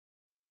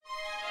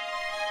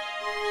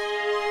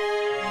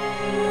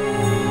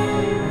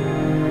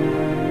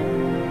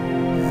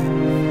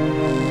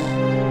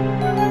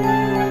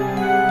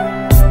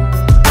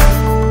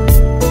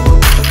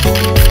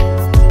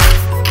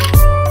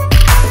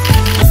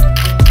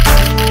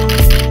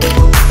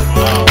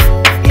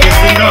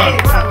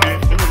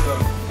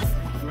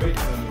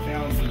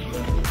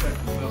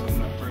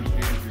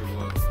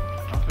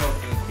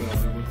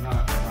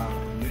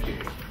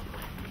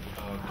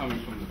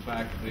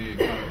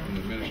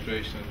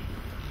administration.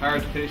 Higher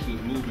education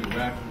is moving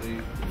rapidly.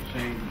 The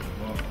change is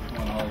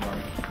upon all of our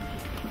institutions.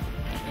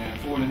 And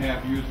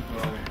 4.5 years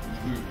ago,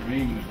 we were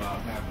dreaming about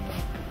having a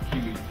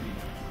QEP.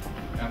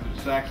 After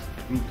the Sachs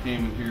group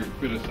came in here and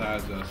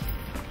criticized us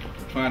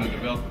for trying to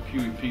develop a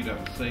QEP that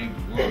would save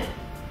the world.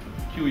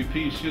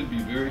 QEP should be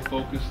very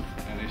focused,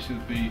 and they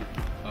should be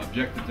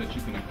objectives that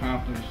you can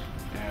accomplish,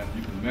 and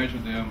you can measure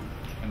them,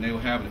 and they will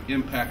have an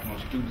impact on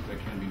students that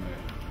can be measured.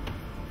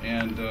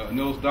 And in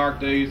those dark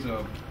days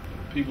of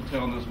people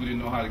telling us we didn't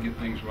know how to get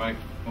things right,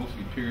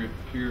 mostly peer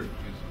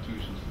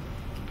institutions,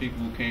 people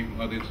who came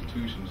from other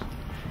institutions,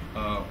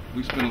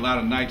 we spent a lot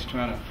of nights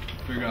trying to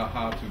figure out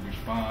how to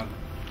respond.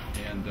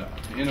 And the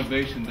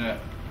innovation that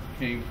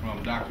came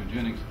from Dr.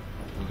 Jennings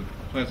was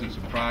a pleasant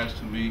surprise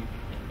to me.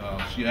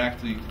 She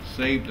actually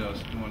saved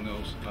us during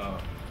those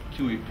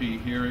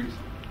QEP hearings.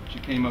 She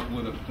came up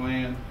with a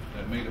plan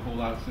that made a whole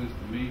lot of sense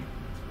to me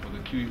for the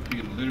QEP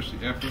and the literacy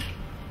effort.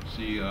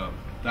 She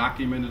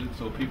documented it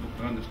so people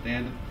could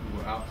understand it who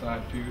were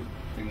outside peers.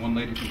 I think one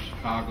lady from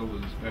Chicago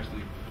was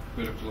especially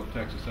critical of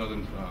Texas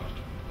Southern's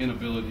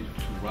inability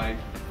to write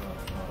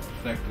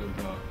effective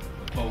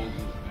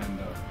proposals, and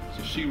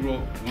so she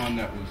wrote one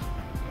that was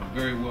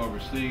very well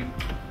received,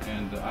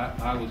 and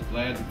I was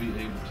glad to be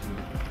able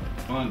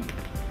to fund it.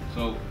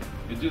 So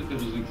it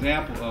was an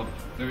example of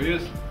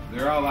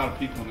there are a lot of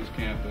people on this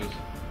campus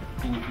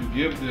who, if you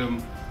give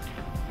them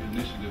the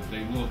initiative,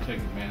 they will take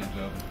advantage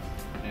of it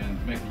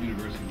and make the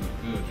university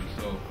look good. And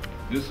so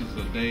this is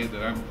a day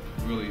that I'm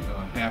really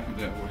happy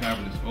that we're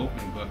having this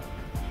opening, but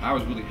I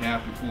was really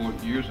happy 4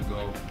 years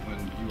ago when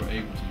you were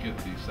able to get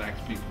the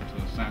Sachs people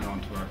to sign on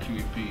to our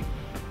QEP.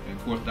 And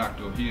of course,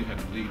 Dr. O'Hea had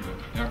to lead the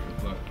effort,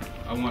 but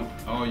I want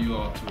all you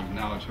all to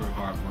acknowledge her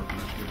hard work, and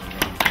let's give her a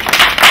round of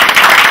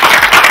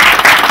applause.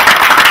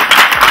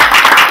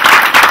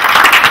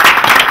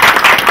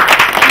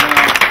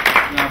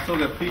 Now, so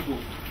that people,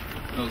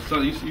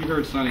 you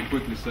heard Sonny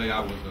quickly say I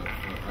was an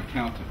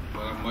accountant,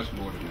 but I'm much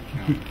more than an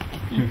accountant.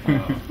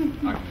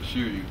 I can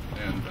assure you.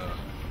 And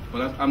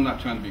but I'm not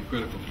trying to be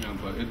critical of him,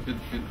 but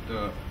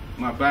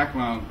my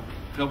background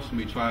helps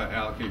me try to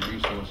allocate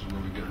resources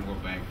where we get more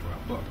bang for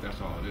our buck.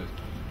 That's all it is.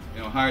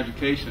 You know, higher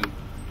education,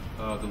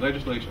 the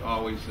legislature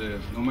always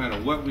says, no matter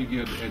what we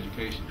give to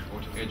education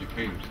or to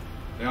educators,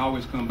 they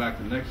always come back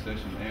the next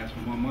session and ask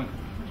for more money.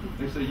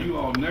 They say you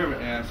all never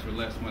ask for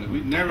less money.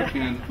 We never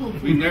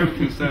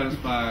can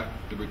satisfy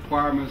the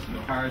requirements of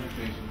higher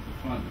education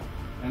for funding.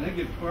 And they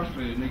get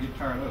frustrated and they get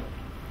tired of it.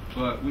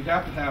 But we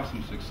have to have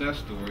some success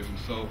stories, and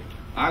so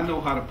I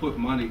know how to put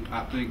money,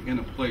 I think, in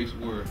a place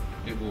where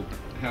it will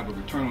have a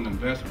return on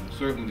investment.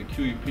 Certainly the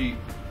QEP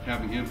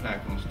having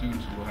impact on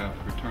students will have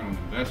a return on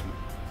investment.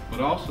 But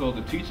also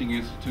the Teaching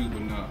Institute,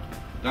 when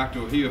Dr.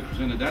 O'Hea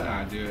presented that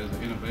idea as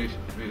an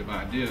innovative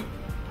idea,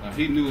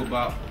 he knew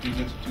about these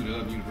institutes at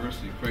other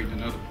universities, creating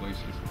in other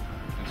places.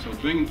 And so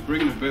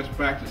bringing the best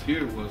practice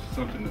here was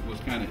something that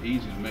was kind of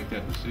easy to make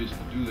that decision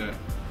to do that.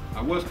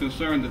 I was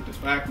concerned that the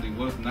faculty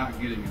was not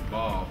getting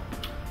involved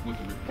with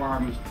the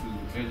requirements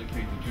to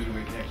educate the Gen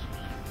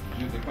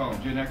Xers. They call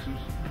them Gen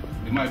Xers.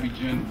 They might be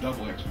Gen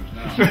double Xers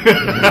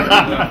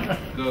now.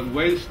 The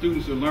way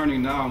students are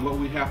learning now and what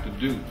we have to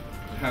do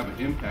to have an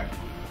impact on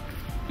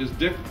it is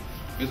different.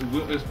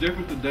 It's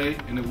different today,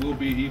 and it will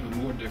be even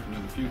more different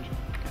in the future.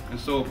 And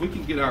so if we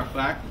can get our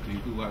faculty,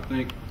 who I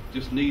think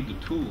just need the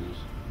tools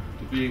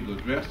to be able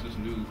to address this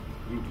new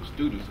group of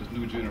students, this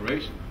new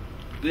generation,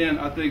 then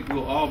I think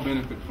we'll all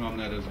benefit from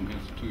that as an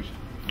institution.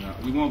 Now,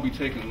 we won't be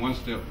taking one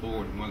step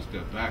forward and one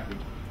step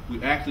backwards.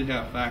 We actually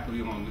have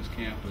faculty on this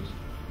campus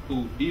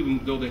who,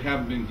 even though they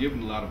haven't been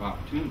given a lot of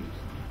opportunities,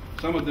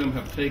 some of them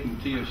have taken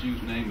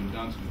TSU's name and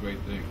done some great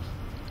things.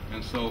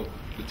 And so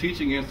the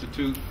Teaching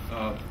Institute,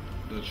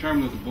 the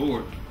chairman of the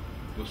board,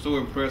 was so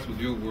impressed with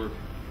your work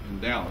in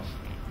Dallas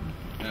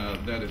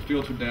that it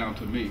filtered down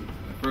to me.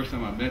 The first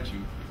time I met you,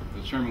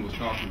 the chairman was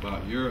talking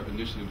about your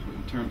initiatives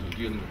in terms of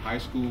dealing with high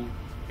school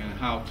and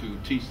how to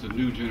teach the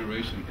new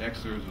generation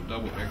Xers or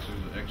double Xers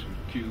or Xers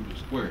cubed or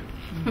squared.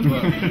 But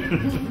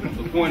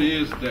the point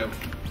is that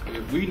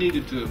if we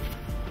needed to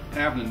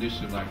have an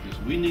initiative like this,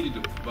 we needed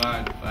to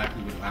provide the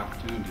faculty with the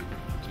opportunity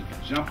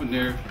to jump in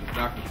there, as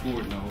Dr.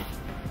 Ford knows,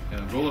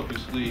 and roll up your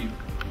sleeve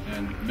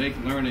and make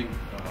learning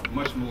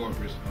much more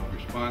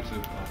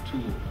responsive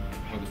tool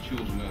for the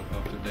children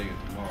of today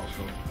and tomorrow.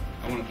 So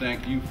I want to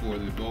thank you for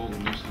the bold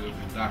initiative,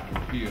 and Dr.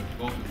 O'Hea,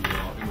 both of you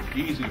all. It was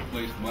easy to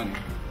place money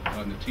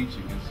on the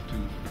Teaching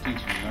Institute, the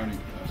Teaching and Learning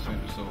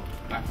Center. So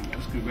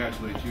let's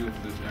congratulate you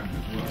for this effort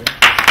as well.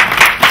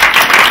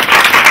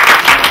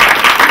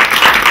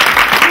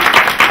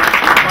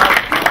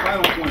 My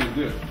final point is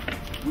this.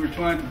 We're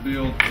trying to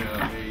build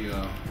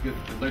get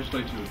the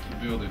legislature to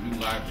build a new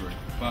library,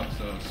 about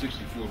a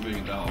 $64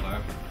 million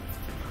library.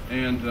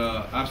 And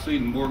I've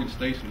seen Morgan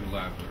State's new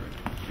library.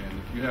 And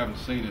if you haven't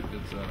seen it,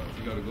 it's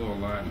you got to go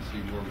online and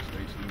see Morgan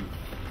State's new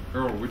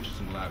Earl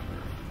Richardson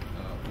Library.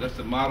 That's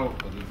the model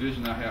of the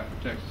vision I have for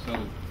Texas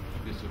Southern,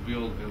 is to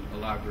build a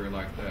library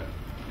like that.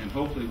 And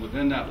hopefully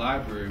within that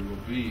library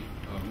will be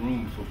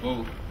room for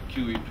both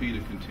QEP to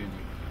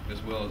continue,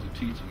 as well as the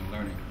Teaching and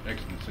Learning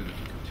Excellence Center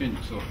to continue.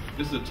 So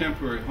this is a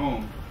temporary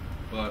home,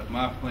 but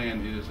my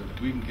plan is that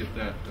if we can get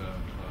that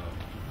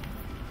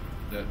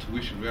that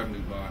tuition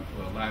revenue bond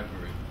for a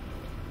library,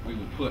 we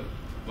will put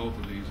both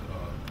of these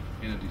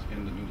entities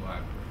in the new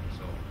library.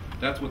 So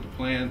that's what the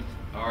plans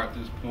are at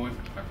this point.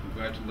 I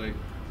congratulate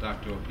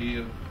Dr.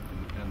 Opia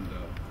and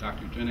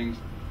Dr. Jennings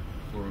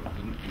for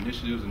the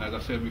initiatives, and as I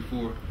said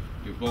before,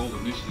 your bold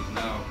initiatives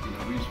now,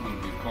 we just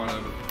want to be a part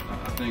of it.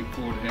 I think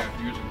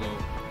 4.5 years ago,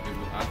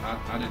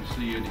 I didn't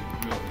see any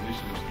real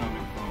initiatives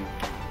coming from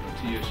the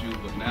TSU,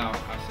 but now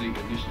I see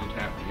initiatives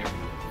happening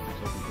everywhere.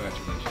 So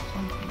congratulations.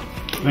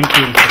 Thank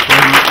you, Mr.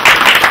 Chairman.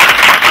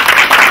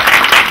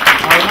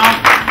 I will now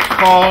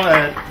call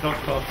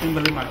Dr.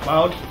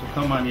 Smiley-El to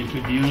come and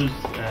introduce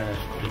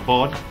the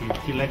board, the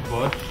TLEC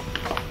board.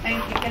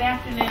 Thank you. Good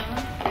afternoon.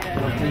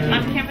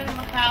 I'm Kimberly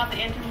McLeod, the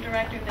Interim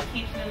Director of the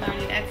Teaching and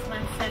Learning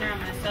Excellence Center.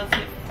 I'm an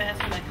Associate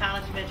Professor in the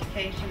College of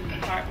Education, the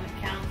Department of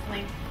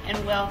Counseling,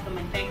 and welcome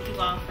and thank you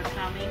all for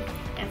coming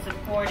and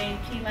supporting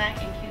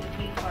TLAC and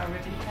QEP for our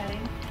ribbon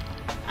cutting.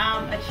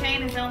 A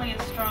chain is only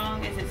as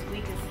strong as its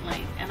weakest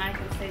link, and I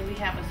can say we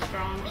have a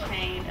strong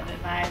chain of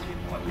advisory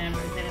board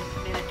members that have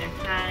committed their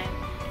time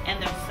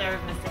and their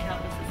service to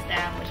help us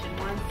establish in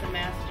one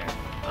semester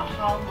a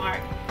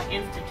hallmark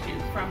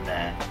institute from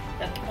the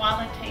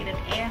qualitative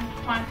and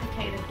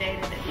quantitative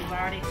data that we've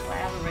already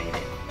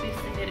collaborated. We've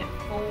submitted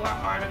 4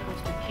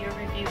 articles to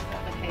peer-reviewed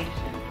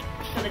publications.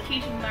 So the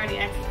Teaching and Learning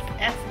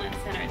Excellence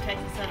Center at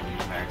Texas Southern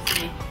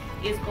University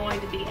is going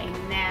to be a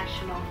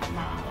national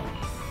model.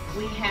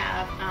 We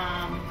have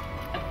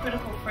a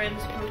critical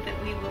friends group that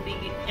we will be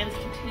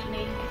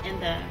instituting in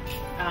the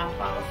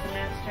fall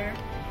semester.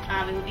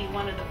 It will be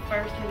one of the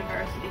first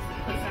universities to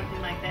put something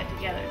like that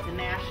together. It's a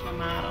national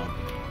model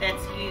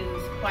that's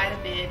used quite a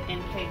bit in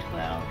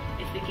K-12.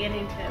 It's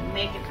beginning to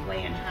make its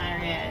way in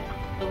higher ed,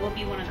 but we'll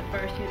be one of the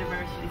first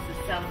universities to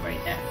celebrate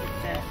that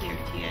success here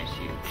at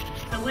TSU.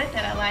 So with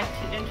that, I'd like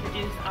to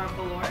introduce our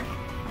board,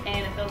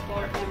 and if those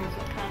board members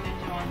will come and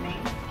join me.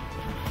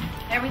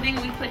 Everything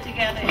we put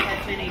together has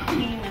been a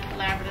team and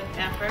collaborative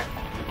effort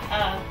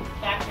of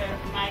Dr.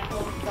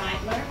 Michael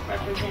Zeidler,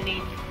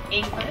 representing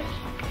English.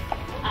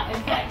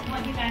 In fact,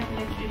 why don't you guys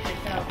introduce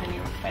yourselves in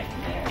your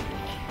respective areas?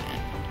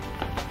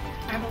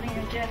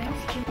 Evelina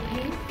Jennings,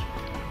 QEP.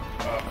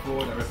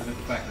 Ford, I represent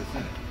the Faculty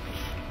Senate.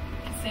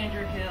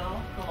 Cassandra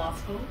Hill, the law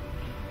school.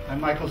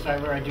 I'm Michael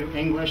Zeidler. I do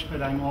English,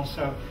 but I'm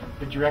also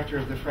the director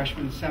of the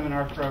Freshman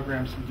Seminar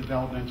Programs in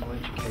Developmental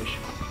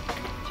Education.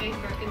 Jade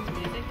Perkins,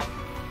 music.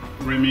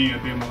 Remy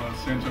Ademola,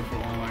 Center for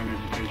Online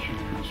Education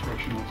and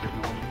Instructional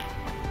Technology.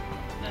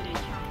 Lydia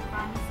Chung,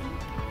 pharmacy.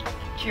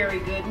 Cherry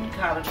Gooden,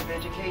 College of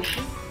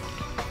Education.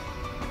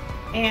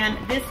 And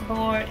this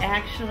board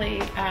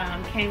actually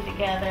came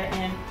together,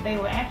 and they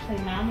were actually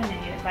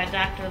nominated by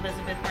Dr.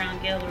 Elizabeth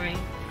Brown-Guillory,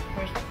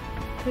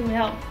 who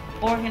helped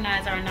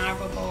organize our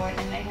inaugural board,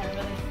 and they have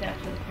really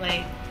stepped to the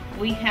plate.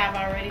 We have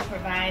already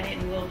provided,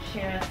 and we'll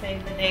share and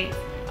save the dates,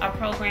 our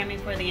programming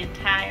for the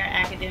entire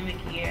academic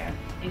year,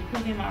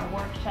 including our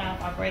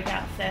workshop, our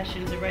breakout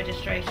sessions, the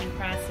registration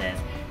process,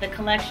 the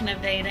collection of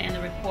data, and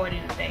the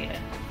reporting of data.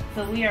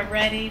 So we are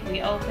ready.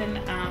 We open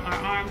our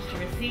arms to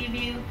receive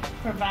you,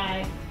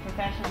 provide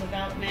professional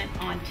development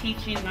on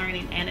teaching,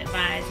 learning, and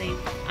advising.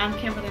 I'm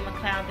Kimberly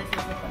McLeod. This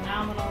is the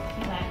phenomenal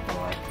TLAC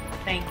board.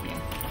 Thank you.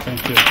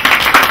 Thank you.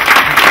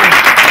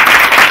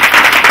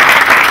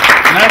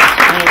 Next,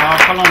 we will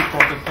call on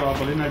Professor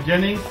Evelina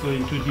Jennings to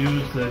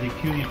introduce the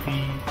QEP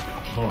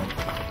board.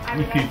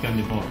 With you on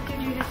the board. To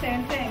do the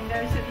same thing.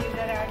 Those of you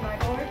that are on my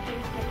board,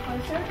 please get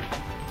closer.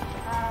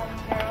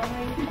 They're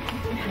only the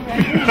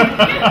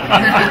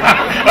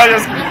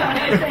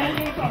same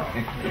people.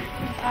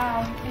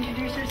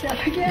 Introduce yourself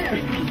again.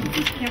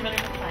 Kimberly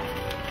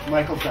McLeod.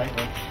 Michael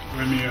Zeidler.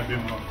 Remy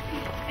Ademola.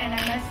 And I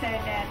must say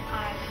that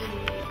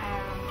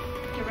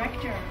the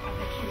director of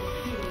the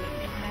QEP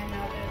is none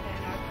other than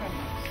our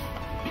provost.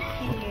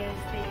 He is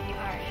the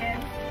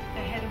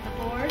head of the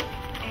board,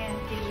 and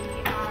the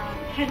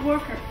head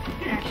worker,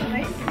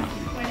 actually.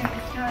 When it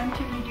was time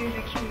to redo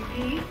the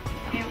QEP,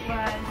 it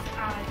was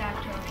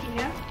Dr.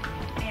 Opia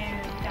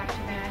and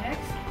Dr. Maddox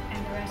and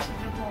the rest of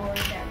the board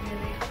that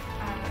really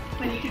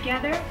put it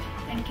together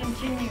and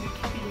continue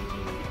to be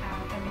the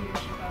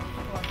leadership of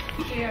the board.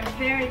 We are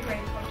very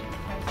grateful to the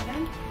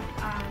president.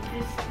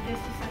 This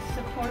is a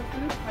support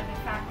group for the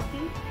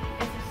faculty.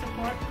 It's a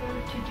support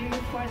group to do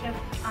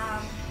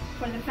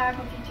for the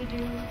faculty to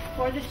do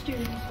for the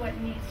students what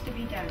needs to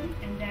be done,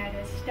 and that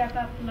is step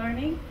up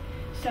learning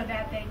so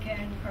that they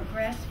can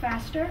progress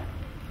faster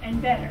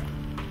and better,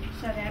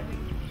 so that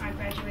our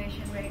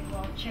graduation rate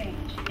will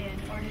change. In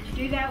order to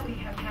do that, we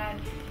have had,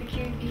 the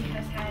QEP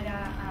has had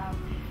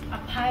a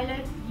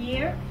pilot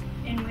year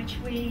in which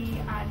we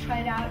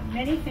tried out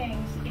many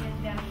things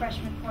in the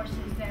freshman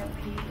courses that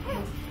we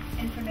use,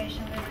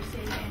 information literacy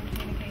and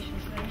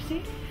communications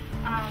literacy.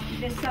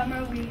 This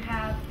summer we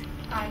have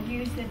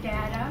used the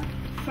data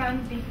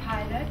from the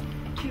pilot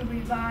to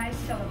revise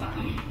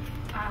syllabi.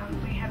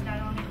 We have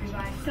not only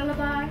revised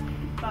syllabi,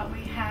 but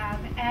we have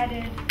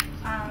added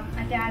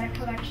a data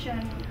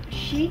collection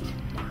sheet,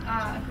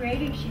 a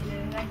grading sheet,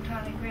 an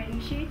electronic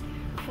grading sheet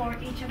for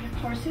each of the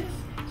courses,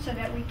 so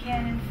that we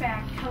can in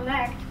fact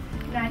collect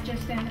not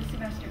just end of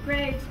semester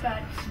grades,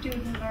 but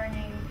student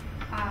learning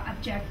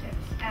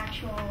objectives,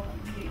 actual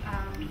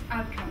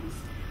outcomes,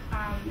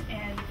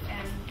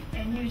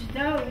 and use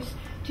those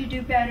to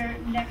do better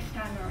next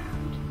time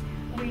around.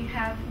 We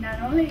have not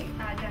only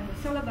done the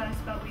syllabus,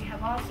 but we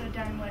have also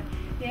done what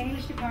the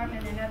English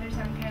department and others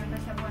on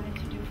campus have wanted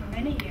to do for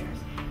many years,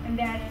 and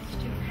that is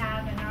to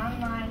have an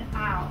online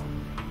OWL,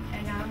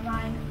 an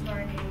online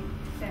learning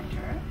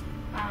center,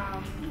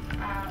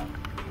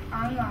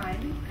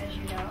 online, as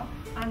you know,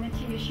 on the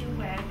TSU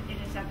web. It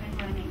is up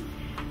and running.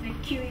 The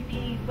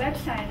QEP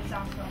website is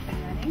also up and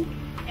running,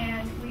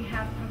 and we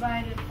have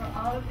provided for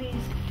all of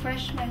these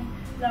freshman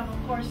level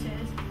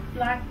courses,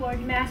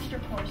 Blackboard master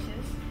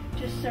courses,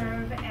 to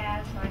serve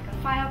as like a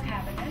file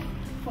cabinet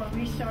for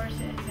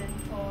resources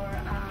and for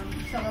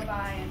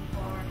syllabi and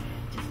for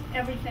just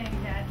everything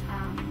that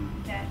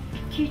that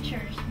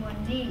teachers will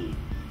need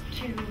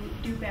to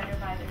do better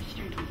by their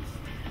students.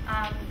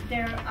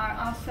 There are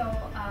also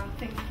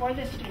things for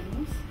the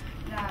students,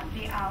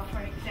 the OWL,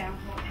 for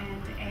example,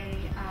 and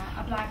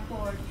a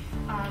Blackboard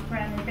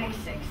grammar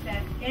basics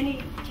that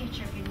any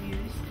teacher can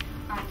use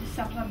to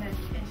supplement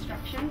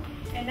instruction.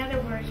 In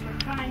other words, we're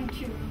trying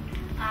to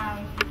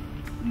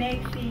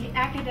make the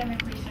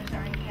academic resource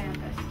on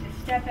campus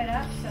to step it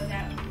up so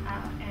that,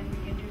 and we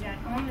can do that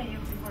only if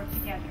we work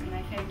together. And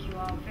I thank you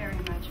all very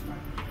much for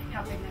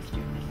helping us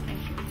do this.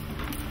 Thank you.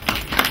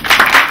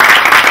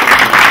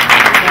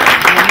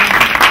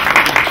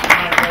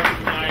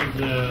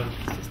 The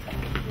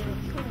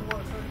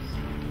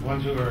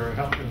ones who are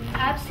helping.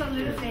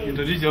 Absolutely.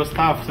 Introduce your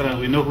staff so that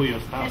we know who your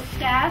staff is. The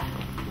staff,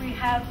 we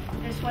have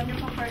this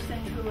wonderful person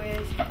who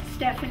is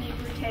Stephanie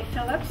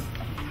Boutte-Phillips.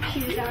 She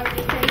is our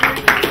recruiter.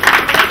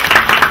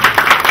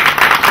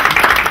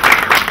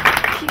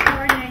 She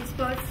coordinates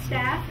both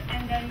staff,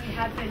 and then we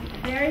have been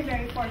very,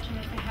 very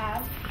fortunate to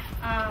have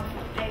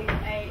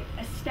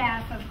a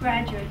staff of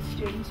graduate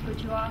students.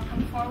 Would you all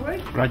come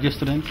forward? Graduate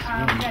students?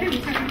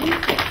 Graduate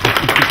students.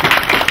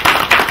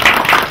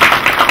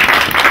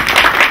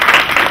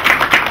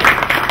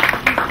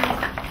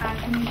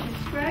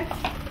 Scruggs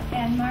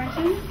and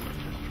Martin,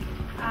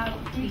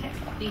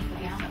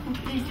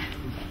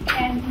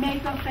 and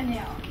Mako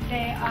Fennell.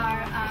 They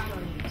are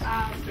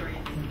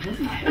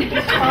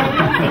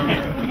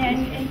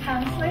in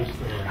counseling.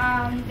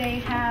 They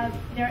have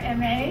their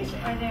MAs,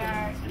 or they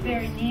are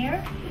very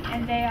near,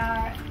 and they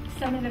are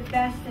some of the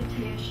best that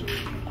TSU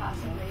can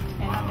possibly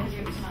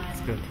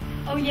That's good.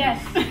 Oh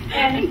yes,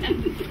 and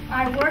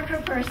our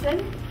worker person,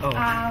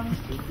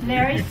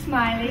 Larry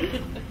Smiley,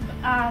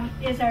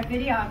 is our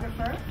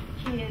videographer.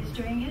 He is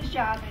doing his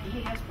job, and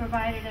he has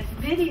provided us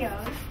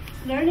videos,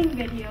 learning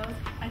videos,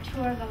 a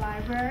tour of the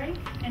library,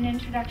 an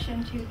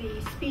introduction to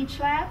the speech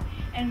lab,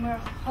 and we're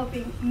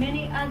hoping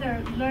many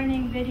other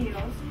learning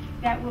videos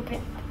that will be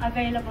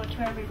available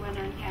to everyone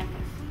on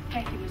campus.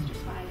 Thank you, Mr.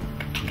 Smiley.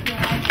 Thank you all.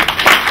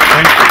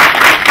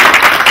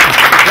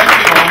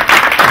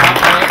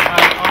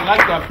 I'd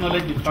like to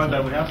acknowledge the fact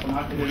that we have some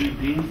academic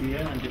deans here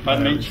and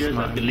department chairs,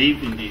 I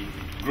believe, in the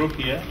group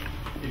here.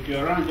 If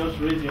you're around, just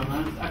raise your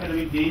hands.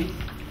 Academic deans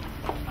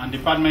and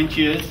department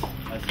chairs,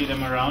 I see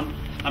them around.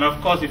 And of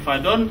course, if I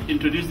don't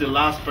introduce the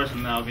last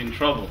person, I'll be in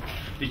trouble.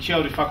 The chair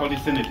of the faculty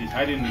senate is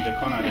hiding in the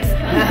corner there.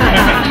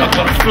 Thank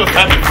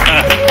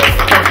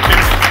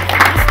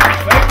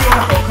you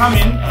all for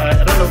coming. I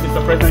don't know if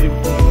Mr. President,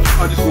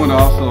 I just want to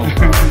also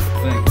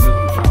thank